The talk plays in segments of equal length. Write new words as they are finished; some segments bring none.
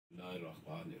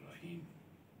बिस्मिल्लाहिर्रहमानिर्रहीम।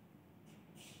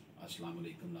 अस्सलाम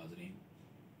वालेकुम नाज़रीन।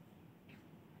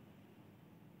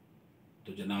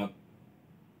 तो जनाब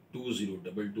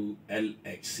 2022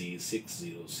 LHC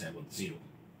 6070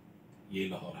 ये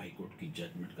लाहौर हाई कोर्ट की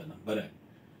जजमेंट का नंबर है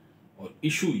और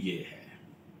इशू ये है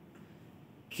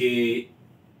कि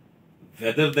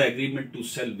whether the agreement to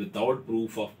sell without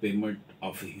proof of payment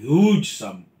of huge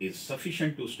sum is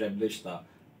sufficient to establish the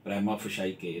prima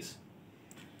facie case।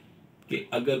 कि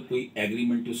अगर कोई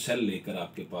एग्रीमेंट टू सेल लेकर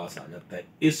आपके पास आ जाता है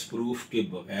इस प्रूफ के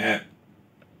बगैर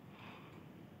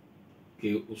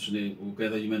कि उसने वो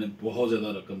कहता है जी मैंने बहुत ज़्यादा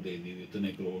रकम दे दी,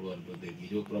 इतने करोड़ रुपए दे दी,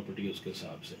 जो प्रॉपर्टी है उसके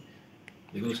हिसाब से,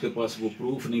 लेकिन उसके पास वो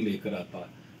प्रूफ नहीं लेकर आता,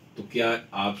 तो क्या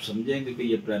आप समझेंगे कि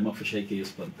ये प्रिमा फेसी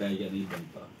केस बनता है या नहीं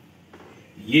बनता?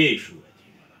 ये इशू है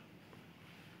जी हमारा।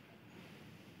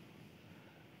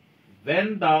 When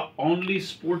the only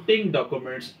supporting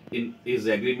documents in is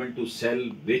agreement to sell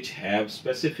which have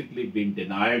specifically been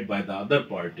denied by the other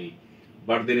party,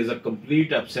 but there is a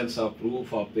complete absence of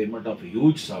proof of payment of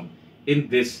huge sum in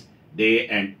this day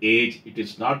and age, it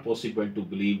is not possible to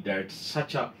believe that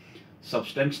such a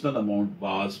substantial amount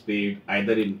was paid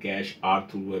either in cash or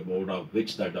through a mode of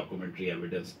which the documentary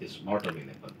evidence is not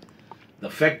available.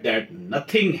 The fact that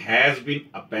nothing has been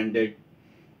appended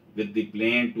with the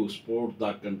plan to support the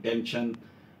contention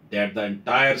that the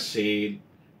entire sale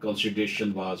consideration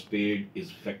was paid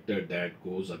is a factor that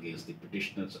goes against the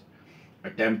petitioner's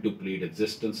attempt to plead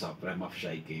existence of prima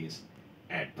facie case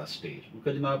at the stage।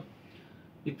 उनका जनाब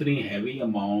इतनी heavy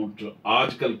amount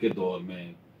आजकल के दौर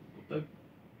में मतलब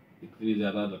इतनी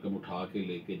ज़्यादा रकम उठा के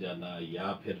लेके जाना या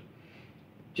फिर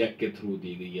चेक के थ्रू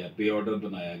दी गई है, पे ऑर्डर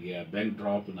बनाया गया, बैंक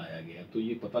ड्रॉप बनाया गया, तो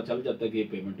ये पता चल जाता है कि ये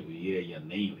पेमेंट हुई है या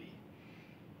नहीं हुई।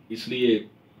 इसलिए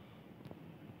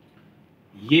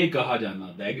ये कहा जाना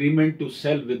the agreement to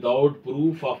cell without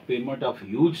proof of payment of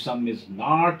huge sum is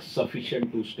not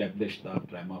sufficient to establish the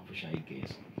प्रिमा facie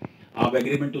case. आप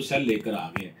एग्रीमेंट टू सेल लेकर आ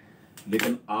गए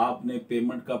लेकिन आपने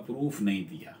पेमेंट का प्रूफ नहीं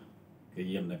दिया कि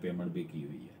ये हमने पेमेंट भी की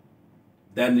हुई है,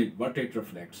 then it what it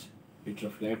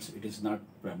reflects it is not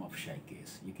प्रिमा facie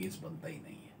case. ये केस बनता ही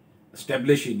नहीं है,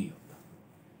 एस्टैब्लिश ही नहीं होता।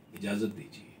 इजाज़त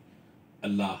दीजिए।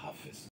 अल्लाह हाफिज।